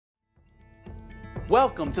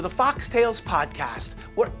Welcome to the Fox Tales podcast,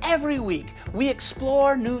 where every week we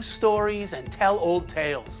explore new stories and tell old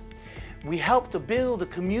tales. We help to build a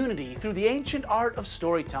community through the ancient art of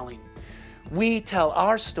storytelling. We tell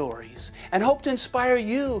our stories and hope to inspire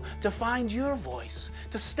you to find your voice,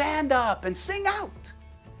 to stand up and sing out.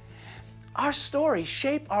 Our stories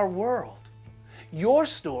shape our world. Your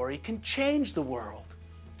story can change the world.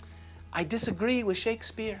 I disagree with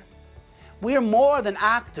Shakespeare. We are more than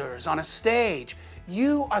actors on a stage.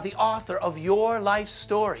 You are the author of your life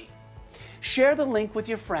story. Share the link with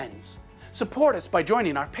your friends. Support us by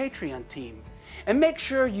joining our Patreon team. And make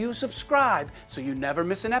sure you subscribe so you never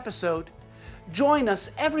miss an episode. Join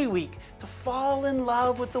us every week to fall in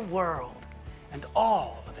love with the world and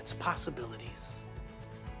all of its possibilities.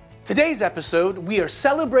 Today's episode, we are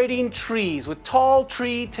celebrating trees with tall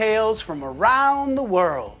tree tales from around the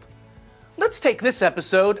world. Let's take this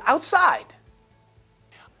episode outside.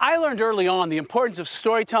 I learned early on the importance of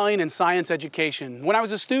storytelling in science education. When I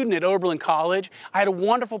was a student at Oberlin College, I had a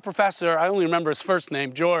wonderful professor, I only remember his first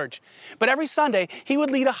name, George. But every Sunday, he would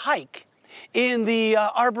lead a hike in the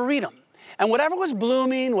Arboretum. And whatever was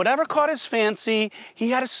blooming, whatever caught his fancy, he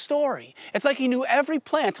had a story. It's like he knew every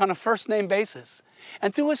plant on a first-name basis.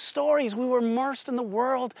 And through his stories, we were immersed in the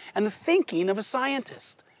world and the thinking of a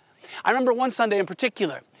scientist. I remember one Sunday in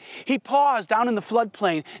particular, he paused down in the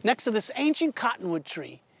floodplain next to this ancient cottonwood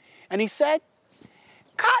tree. And he said,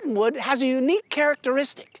 cottonwood has a unique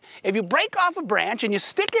characteristic. If you break off a branch and you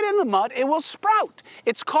stick it in the mud, it will sprout.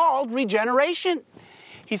 It's called regeneration.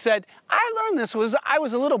 He said, I learned this when I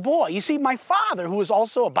was a little boy. You see, my father, who was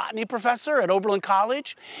also a botany professor at Oberlin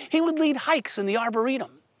College, he would lead hikes in the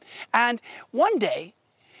Arboretum. And one day,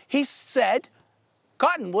 he said,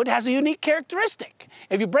 cottonwood has a unique characteristic.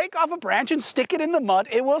 If you break off a branch and stick it in the mud,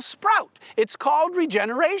 it will sprout. It's called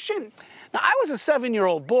regeneration. Now, I was a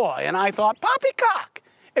 7-year-old boy, and I thought, poppycock,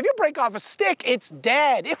 if you break off a stick, it's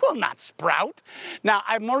dead. It will not sprout. Now,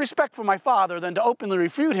 I have more respect for my father than to openly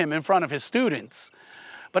refute him in front of his students.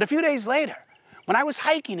 But a few days later, when I was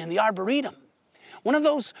hiking in the Arboretum, one of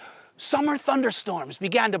those summer thunderstorms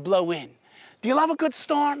began to blow in. Do you love a good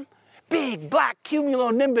storm? Big black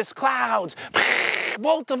cumulonimbus clouds,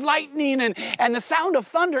 bolt of lightning, and the sound of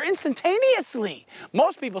thunder instantaneously.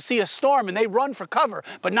 Most people see a storm and they run for cover,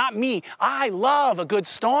 but not me. I love a good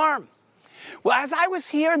storm. Well, as I was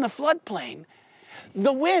here in the floodplain,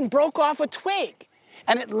 the wind broke off a twig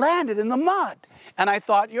and it landed in the mud. And I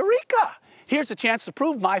thought, Eureka! Here's a chance to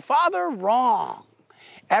prove my father wrong.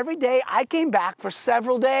 Every day I came back for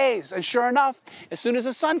several days, and sure enough, as soon as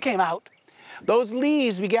the sun came out, those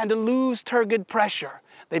leaves began to lose turgid pressure.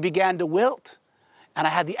 They began to wilt. And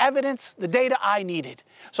I had the evidence, the data I needed.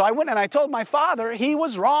 So I went and I told my father he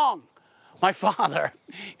was wrong. My father,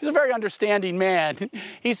 he's a very understanding man.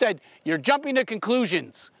 He said, you're jumping to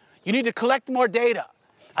conclusions. You need to collect more data.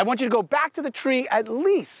 I want you to go back to the tree at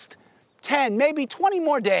least 10, maybe 20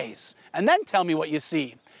 more days, and then tell me what you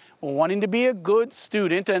see. Well, wanting to be a good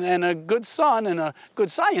student and a good son and a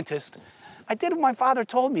good scientist, I did what my father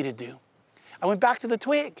told me to do. I went back to the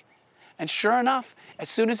twig, and sure enough, as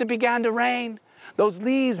soon as it began to rain, those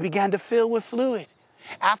leaves began to fill with fluid.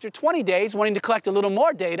 After 20 days, wanting to collect a little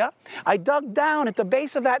more data, I dug down at the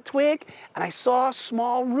base of that twig, and I saw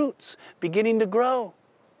small roots beginning to grow.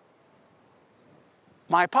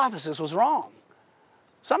 My hypothesis was wrong.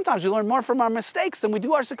 Sometimes we learn more from our mistakes than we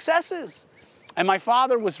do our successes. And my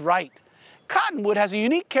father was right. Cottonwood has a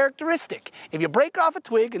unique characteristic. If you break off a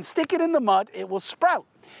twig and stick it in the mud, it will sprout.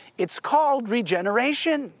 It's called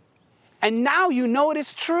regeneration. And now you know it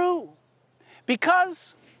is true.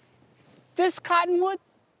 Because this cottonwood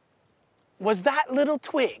was that little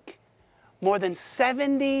twig more than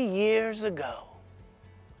 70 years ago.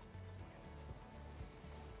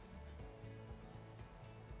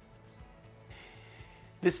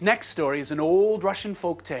 This next story is an old Russian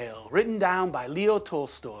folktale written down by Leo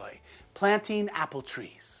Tolstoy, Planting Apple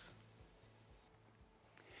Trees.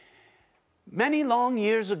 Many long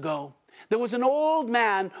years ago, there was an old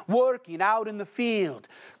man working out in the field,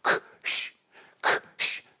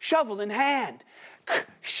 shovel in hand.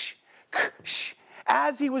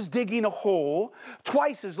 As he was digging a hole,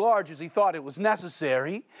 twice as large as he thought it was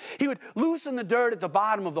necessary, he would loosen the dirt at the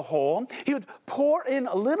bottom of the hole. He would pour in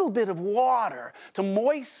a little bit of water to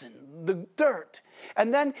moisten the dirt.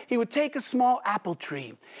 And then he would take a small apple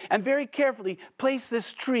tree and very carefully place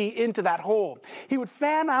this tree into that hole. He would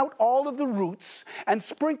fan out all of the roots and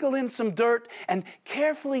sprinkle in some dirt and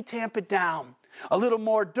carefully tamp it down. A little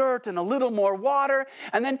more dirt and a little more water,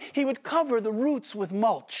 and then he would cover the roots with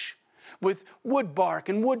mulch. with wood bark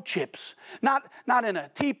and wood chips. Not in a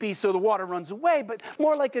teepee so the water runs away, but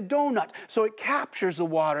more like a donut so it captures the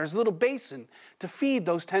water as a little basin to feed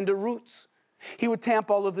those tender roots. He would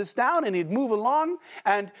tamp all of this down and he'd move along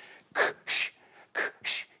and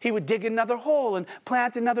he would dig another hole and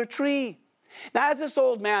plant another tree. Now, as this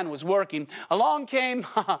old man was working, along came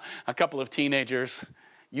a couple of teenagers.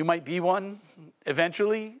 You might be one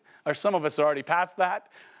eventually, or some of us are already past that.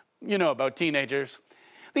 You know about teenagers.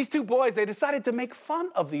 These two boys, they decided to make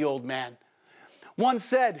fun of the old man. One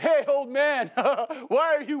said, "Hey, old man,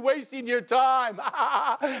 why are you wasting your time?"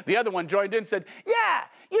 The other one joined in and said, "Yeah,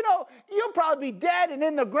 you know, you'll probably be dead and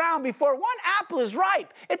in the ground before one apple is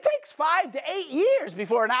ripe. It takes 5 to 8 years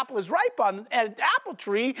before an apple is ripe on an apple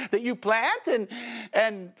tree that you plant."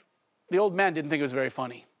 And the old man didn't think it was very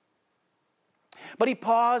funny. But he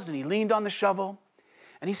paused and he leaned on the shovel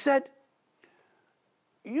and he said,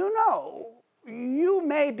 "You know, you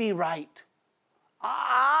may be right.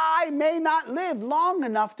 I may not live long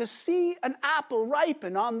enough to see an apple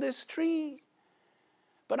ripen on this tree.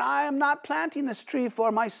 But I am not planting this tree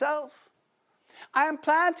for myself. I am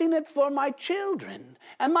planting it for my children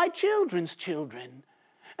and my children's children.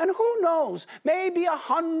 And who knows, maybe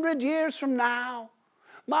 100 years from now,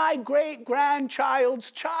 my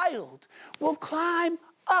great-grandchild's child will climb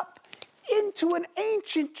up into an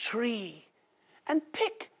ancient tree and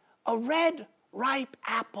pick a red, ripe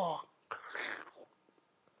apple.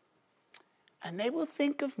 And they will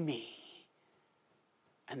think of me,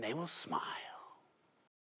 and they will smile."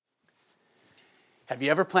 Have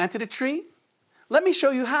you ever planted a tree? Let me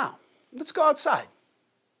show you how. Let's go outside.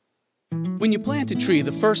 When you plant a tree,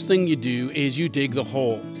 the first thing you do is you dig the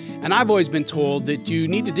hole. And I've always been told that you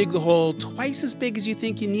need to dig the hole twice as big as you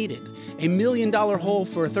think you need it. A $1 million hole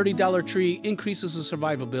for a $30 tree increases the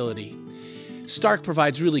survivability. Stark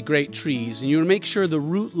provides really great trees, and you make sure the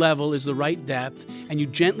root level is the right depth, and you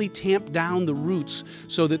gently tamp down the roots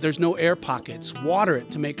so that there's no air pockets. Water it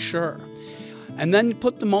to make sure. And then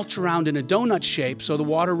put the mulch around in a donut shape so the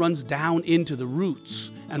water runs down into the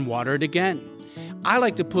roots, and water it again. I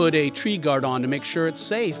like to put a tree guard on to make sure it's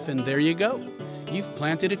safe, and there you go. You've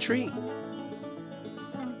planted a tree.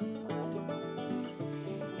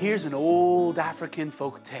 Here's an old African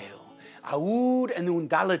folk tale, Aoud and the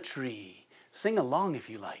Undala tree. Sing along if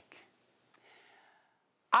you like.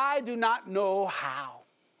 I do not know how.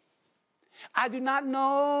 I do not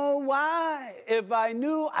know why. If I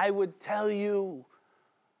knew, I would tell you.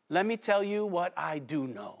 Let me tell you what I do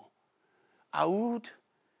know. Aoud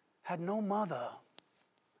had no mother.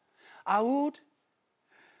 Aoud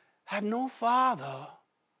had no father.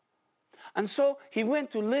 And so he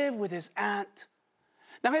went to live with his aunt.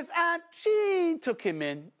 Now his aunt, she took him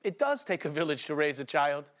in. It does take a village to raise a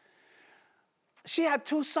child. She had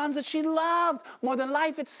 2 sons that she loved more than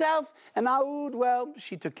life itself. And Aoud, well,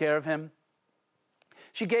 she took care of him.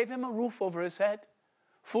 She gave him a roof over his head,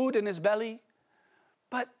 food in his belly.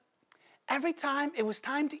 But every time it was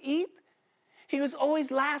time to eat, he was always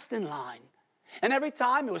last in line. And every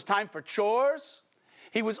time it was time for chores,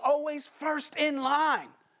 he was always first in line.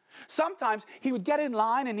 Sometimes he would get in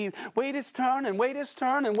line and he'd wait his turn and wait his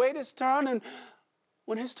turn and wait his turn. And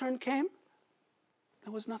when his turn came,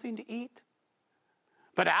 there was nothing to eat.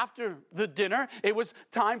 But after the dinner, it was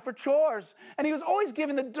time for chores. And he was always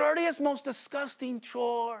given the dirtiest, most disgusting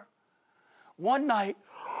chore. One night,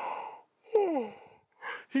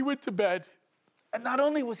 he went to bed. And not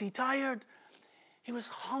only was he tired, he was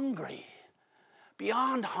hungry,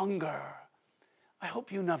 beyond hunger. I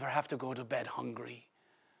hope you never have to go to bed hungry.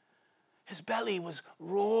 His belly was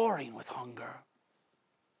roaring with hunger.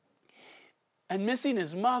 And missing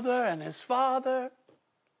his mother and his father,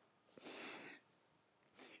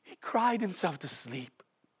 he cried himself to sleep.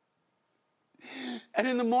 And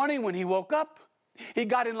in the morning when he woke up, he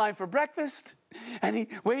got in line for breakfast, and he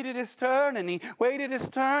waited his turn, and he waited his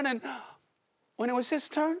turn, and when it was his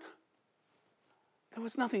turn, there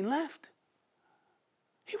was nothing left.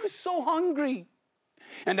 He was so hungry.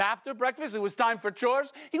 And after breakfast, it was time for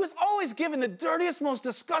chores. He was always given the dirtiest, most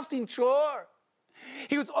disgusting chore.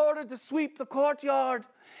 He was ordered to sweep the courtyard.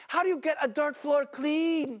 How do you get a dirt floor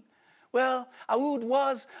clean? Well, Aoud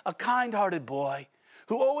was a kind-hearted boy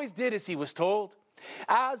who always did as he was told.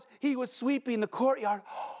 As he was sweeping the courtyard,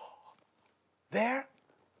 there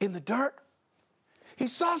in the dirt, he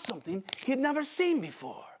saw something he had never seen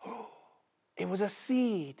before. It was a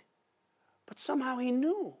seed, but somehow he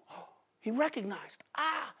knew. He recognized,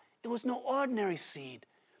 it was no ordinary seed.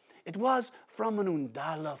 It was from an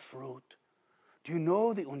Undala fruit. Do you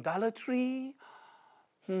know the Undala tree?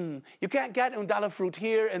 You can't get undala fruit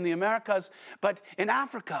here in the Americas, but in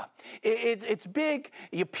Africa, it's big.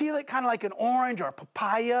 You peel it kind of like an orange or a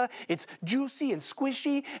papaya. It's juicy and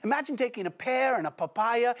squishy. Imagine taking a pear and a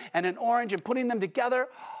papaya and an orange and putting them together.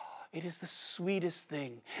 It is the sweetest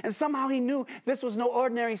thing. And somehow he knew this was no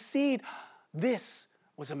ordinary seed. This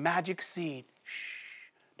was a magic seed.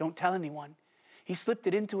 Shh, don't tell anyone. He slipped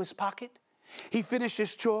it into his pocket. He finished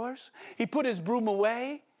his chores. He put his broom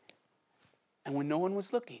away. And when no one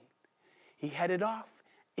was looking, he headed off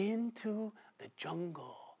into the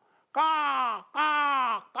jungle. Caw,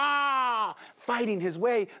 caw, caw, fighting his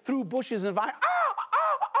way through bushes and vines.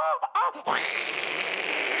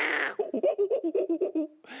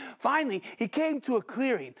 Finally, he came to a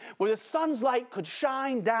clearing where the sun's light could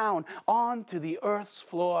shine down onto the earth's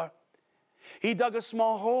floor. He dug a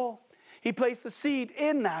small hole. He placed the seed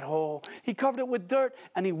in that hole. He covered it with dirt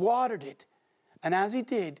and he watered it. And as he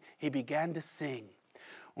did, he began to sing.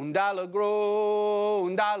 Undala grow,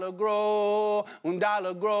 undala grow,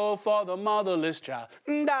 undala grow for the motherless child.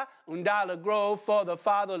 Undala grow for the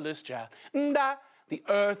fatherless child. The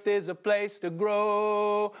earth is a place to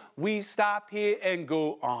grow. We stop here and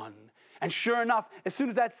go on. And sure enough, as soon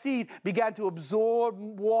as that seed began to absorb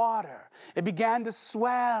water, it began to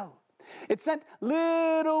swell. It sent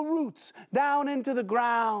little roots down into the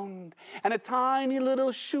ground, and a tiny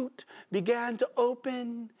little shoot began to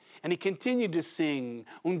open. And he continued to sing,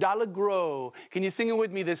 Undala grow. Can you sing it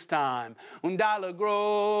with me this time? Undala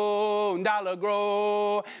grow, undala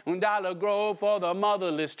grow, undala grow for the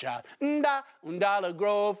motherless child. Undala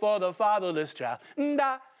grow for the fatherless child.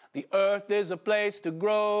 The earth is a place to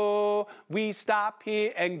grow. We stop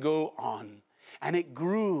here and go on. And it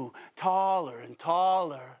grew taller and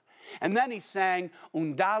taller. And then he sang,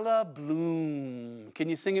 Undala bloom. Can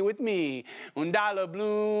you sing it with me? Undala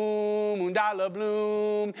bloom, undala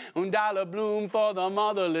bloom, undala bloom for the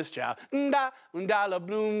motherless child. Undala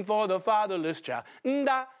bloom for the fatherless child.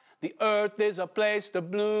 The earth is a place to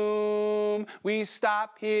bloom. We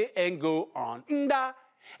stop here and go on.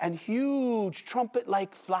 And huge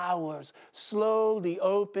trumpet-like flowers slowly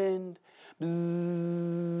opened.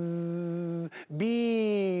 Bzzz,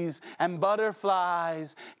 bees and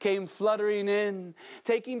butterflies came fluttering in,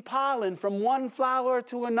 taking pollen from one flower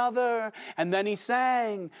to another. And then he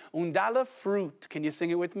sang, Undala fruit. Can you sing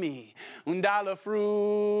it with me? Undala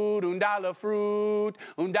fruit, undala fruit,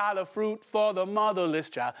 undala fruit for the motherless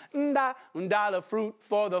child. Undala fruit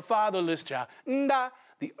for the fatherless child.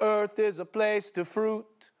 The earth is a place to fruit.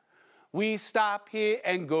 We stop here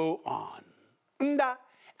and go on.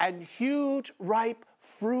 And huge ripe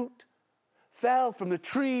fruit fell from the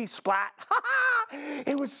tree, splat.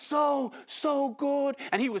 It was so, so good.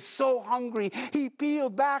 And he was so hungry. He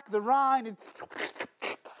peeled back the rind and...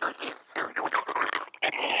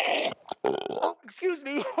 Oh, excuse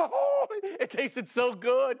me. It tasted so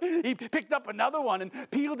good. He picked up another one and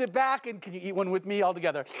peeled it back. And can you eat one with me all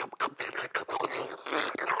together?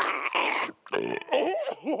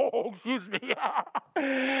 Oh, excuse me.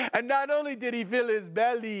 And not only did he fill his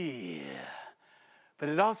belly, but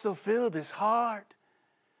it also filled his heart,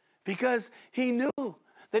 because he knew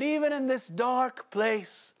that even in this dark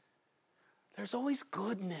place, there's always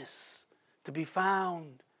goodness to be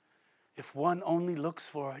found if one only looks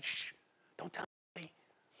for it. Shh, don't tell anybody.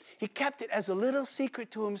 He kept it as a little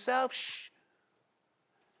secret to himself. Shh.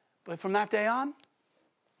 But from that day on,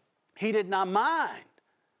 he did not mind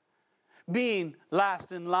being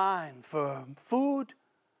last in line for food.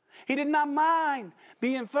 He did not mind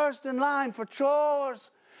being first in line for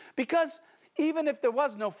chores, because even if there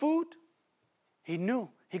was no food, he knew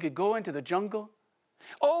he could go into the jungle.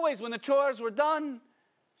 Always when the chores were done,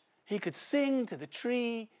 he could sing to the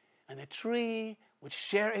tree, and the tree would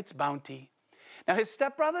share its bounty. Now his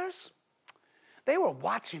stepbrothers, they were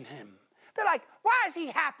watching him. They're like, why is he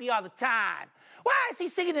happy all the time? Why is he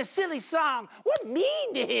singing a silly song? We're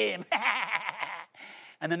mean to him.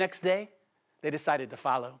 And the next day, they decided to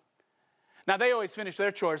follow. Now, they always finished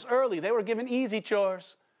their chores early. They were given easy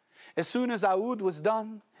chores. As soon as Aoud was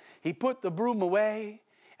done, he put the broom away,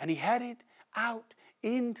 and he headed out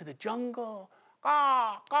into the jungle.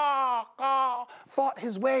 Caw, caw, caw, fought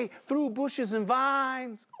his way through bushes and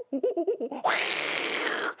vines.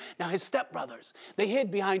 Now, his stepbrothers, they hid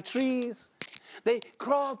behind trees. They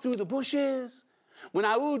crawled through the bushes. When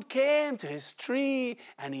Aoud came to his tree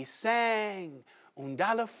and he sang,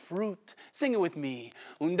 Undala fruit. Sing it with me.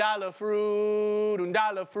 Undala fruit,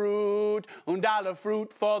 undala fruit, undala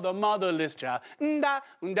fruit for the motherless child.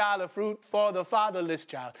 Undala fruit for the fatherless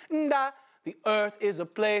child. The earth is a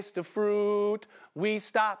place to fruit. We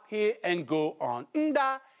stop here and go on.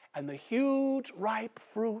 And the huge ripe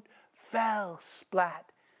fruit fell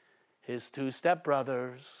splat. His two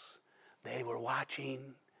stepbrothers, they were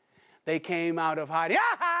watching. They came out of hiding.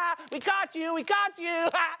 Ha! We caught you, we caught you.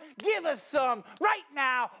 Ha! Give us some right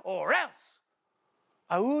now or else.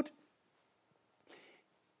 Aoud,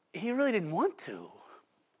 he really didn't want to.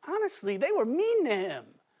 Honestly, they were mean to him.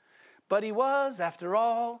 But he was, after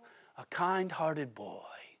all, a kind-hearted boy.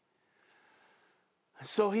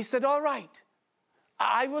 So he said, all right,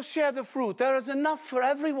 I will share the fruit. There is enough for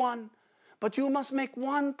everyone. But you must make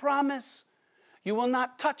one promise. You will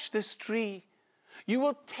not touch this tree. You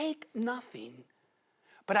will take nothing.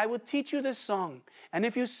 But I will teach you this song. And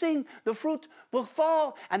if you sing, the fruit will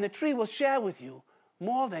fall and the tree will share with you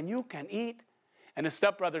more than you can eat. And his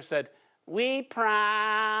stepbrother said, we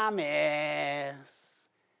promise.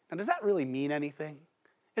 Now, does that really mean anything?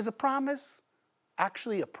 Is a promise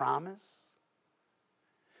actually a promise?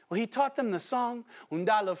 Well, he taught them the song,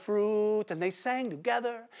 Undala Fruit, and they sang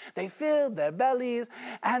together. They filled their bellies,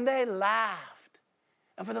 and they laughed.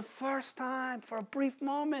 And for the first time, for a brief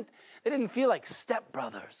moment, they didn't feel like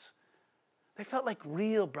stepbrothers. They felt like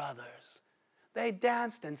real brothers. They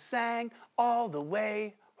danced and sang all the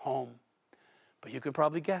way home. But you could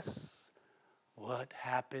probably guess what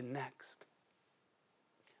happened next.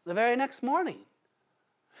 The very next morning,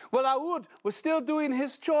 while Aoud was still doing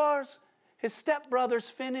his chores, his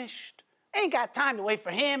stepbrothers finished. Ain't got time to wait for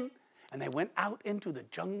him. And they went out into the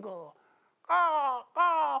jungle.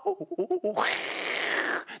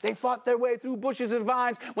 They fought their way through bushes and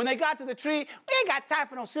vines. When they got to the tree, we ain't got time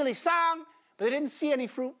for no silly song. But they didn't see any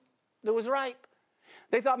fruit that was ripe.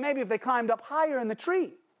 They thought maybe if they climbed up higher in the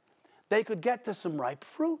tree, they could get to some ripe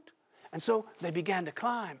fruit. And so they began to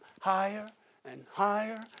climb higher and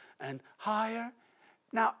higher and higher.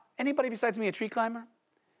 Now, anybody besides me a tree climber?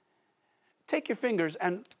 Take your fingers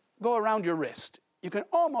and go around your wrist. You can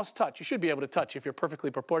almost touch. You should be able to touch if you're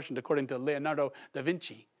perfectly proportioned according to Leonardo da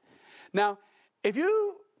Vinci. Now, if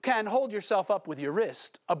you can hold yourself up with your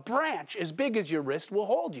wrist, a branch as big as your wrist will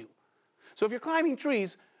hold you. So if you're climbing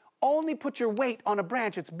trees, only put your weight on a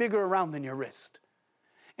branch that's bigger around than your wrist.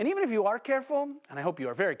 And even if you are careful, and I hope you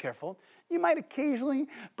are very careful, you might occasionally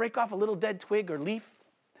break off a little dead twig or leaf.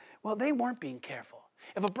 Well, they weren't being careful.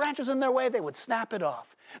 If a branch was in their way, they would snap it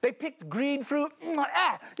off. They picked green fruit.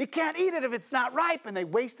 You can't eat it if it's not ripe, and they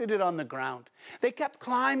wasted it on the ground. They kept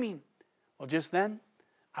climbing. Well, just then,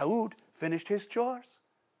 Aoud finished his chores.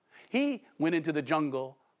 He went into the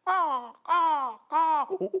jungle.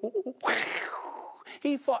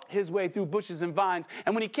 He fought his way through bushes and vines,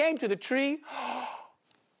 and when he came to the tree,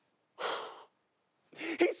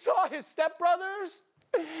 he saw his stepbrothers.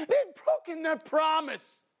 They'd broken their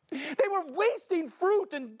promise. They were wasting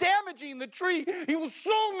fruit and damaging the tree. He was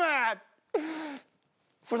so mad.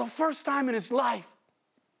 For the first time in his life,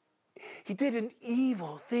 he did an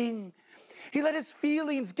evil thing. He let his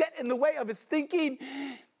feelings get in the way of his thinking,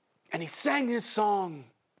 and he sang his song,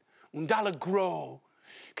 Undala Grow.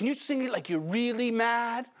 Can you sing it like you're really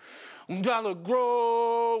mad? Undala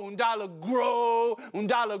grow, undala grow,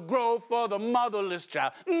 undala grow for the motherless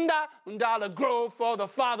child. Undala grow for the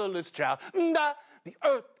fatherless child. The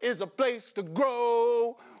earth is a place to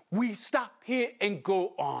grow. We stop here and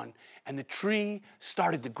go on. And the tree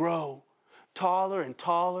started to grow taller and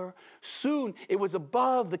taller. Soon it was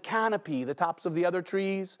above the canopy, the tops of the other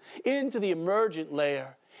trees, into the emergent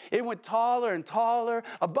layer. It went taller and taller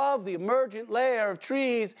above the emergent layer of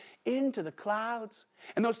trees into the clouds.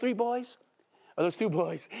 And those two boys,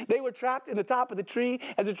 they were trapped in the top of the tree.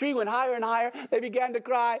 As the tree went higher and higher, they began to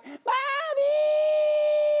cry, Mommy!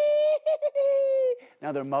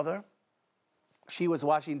 Now their mother, she was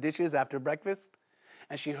washing dishes after breakfast,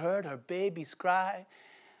 and she heard her babies cry.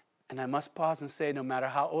 And I must pause and say, no matter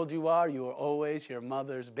how old you are always your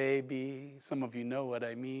mother's baby. Some of you know what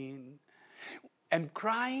I mean. And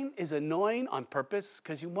crying is annoying on purpose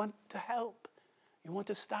because you want to help. You want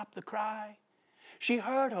to stop the cry. She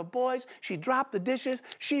heard her boys. She dropped the dishes.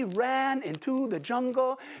 She ran into the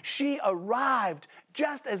jungle. She arrived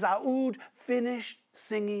just as Aoud finished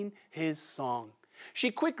singing his song.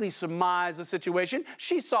 She quickly surmised the situation.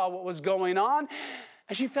 She saw what was going on,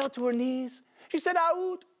 and she fell to her knees. She said,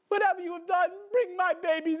 Aoud, whatever you have done, bring my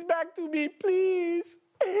babies back to me, please.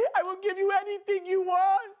 I will give you anything you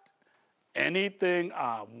want. Anything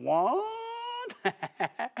I want?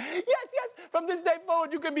 Yes, from this day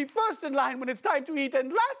forward, you can be first in line when it's time to eat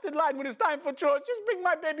and last in line when it's time for chores. Just bring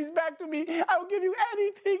my babies back to me. I will give you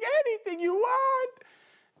anything you want.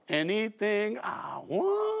 Anything I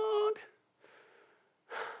want.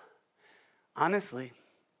 Honestly,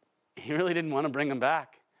 he really didn't want to bring them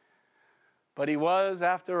back. But he was,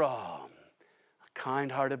 after all, a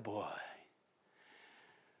kind-hearted boy.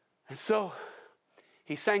 And so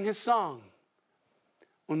he sang his song,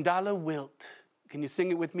 Undala Wilt. Can you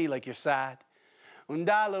sing it with me like you're sad?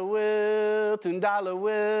 Undala wilt, Undala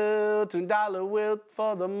wilt, Undala wilt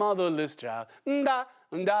for the motherless child.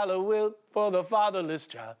 Undala wilt for the fatherless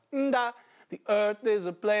child. The earth is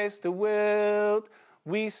a place to wilt.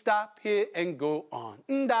 We stop here and go on.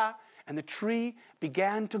 And the tree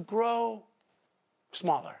began to grow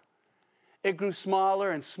smaller. It grew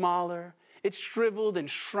smaller and smaller. It shriveled and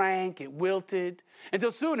shrank, it wilted,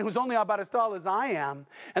 until soon it was only about as tall as I am.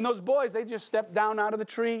 And those boys, they just stepped down out of the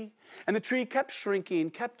tree. And the tree kept shrinking,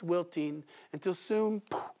 kept wilting, until soon,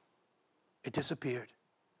 poof, it disappeared.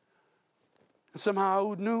 And somehow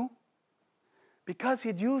Aoud knew, because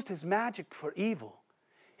he'd used his magic for evil,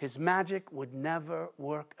 his magic would never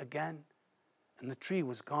work again. And the tree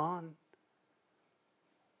was gone.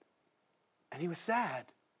 And he was sad.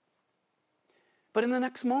 But in the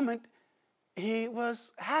next moment, he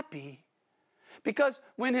was happy, because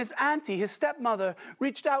when his auntie, his stepmother,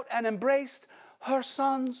 reached out and embraced her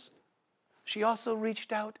sons, she also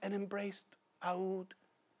reached out and embraced Aoud.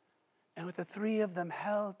 And with the three of them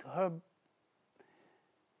held to her,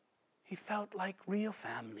 he felt like real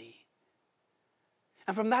family.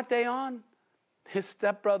 And from that day on, his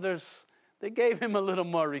stepbrothers, they gave him a little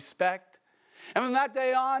more respect. And from that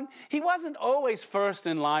day on, he wasn't always first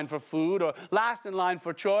in line for food or last in line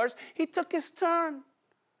for chores. He took his turn.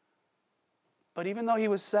 But even though he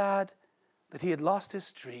was sad that he had lost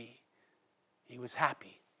his tree, he was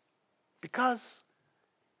happy because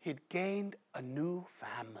he'd gained a new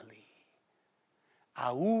family,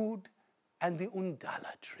 Aoud and the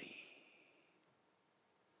Undala tree.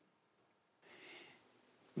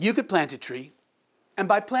 You could plant a tree. And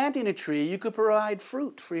by planting a tree, you could provide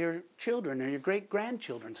fruit for your children or your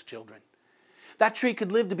great-grandchildren's children. That tree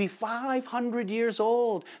could live to be 500 years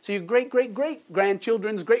old. So your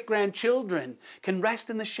great-great-great-grandchildren's great-grandchildren can rest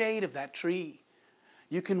in the shade of that tree.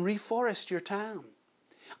 You can reforest your town.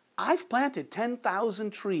 I've planted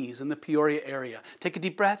 10,000 trees in the Peoria area. Take a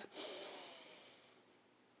deep breath.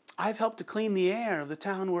 I've helped to clean the air of the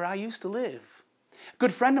town where I used to live. A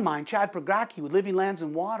good friend of mine, Chad Progracki with Living Lands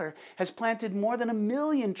and Water, has planted more than 1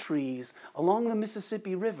 million trees along the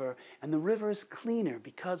Mississippi River, and the river is cleaner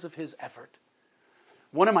because of his effort.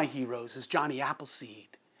 One of my heroes is Johnny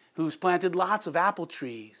Appleseed, who's planted lots of apple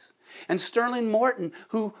trees, and Sterling Morton,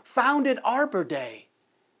 who founded Arbor Day.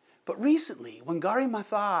 But recently, Wangari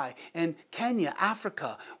Maathai in Kenya,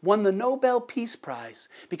 Africa, won the Nobel Peace Prize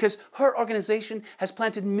because her organization has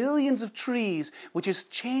planted millions of trees, which has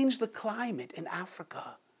changed the climate in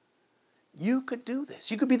Africa. You could do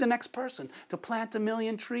this. You could be the next person to plant 1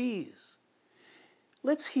 million trees.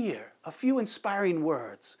 Let's hear a few inspiring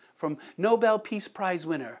words from Nobel Peace Prize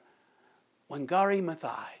winner Wangari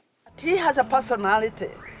Maathai. A tree has a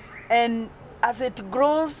personality, and as it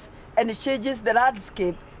grows and it changes the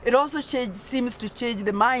landscape, it also seems to change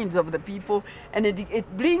the minds of the people, and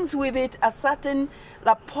it brings with it a certain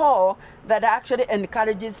rapport that actually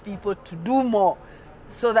encourages people to do more.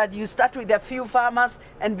 So that you start with a few farmers,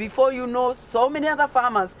 and before you know, so many other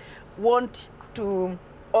farmers want to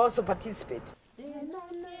also participate.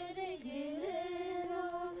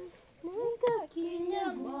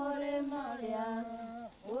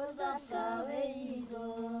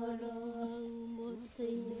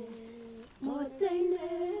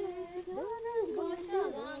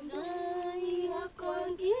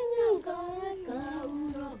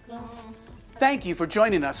 Thank you for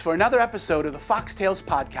joining us for another episode of the Fox Tales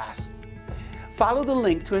podcast. Follow the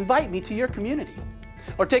link to invite me to your community,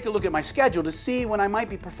 or take a look at my schedule to see when I might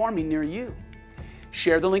be performing near you.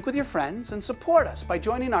 Share the link with your friends and support us by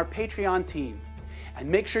joining our Patreon team. And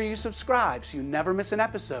make sure you subscribe so you never miss an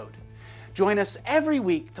episode. Join us every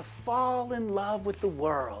week to fall in love with the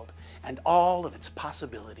world and all of its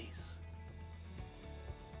possibilities.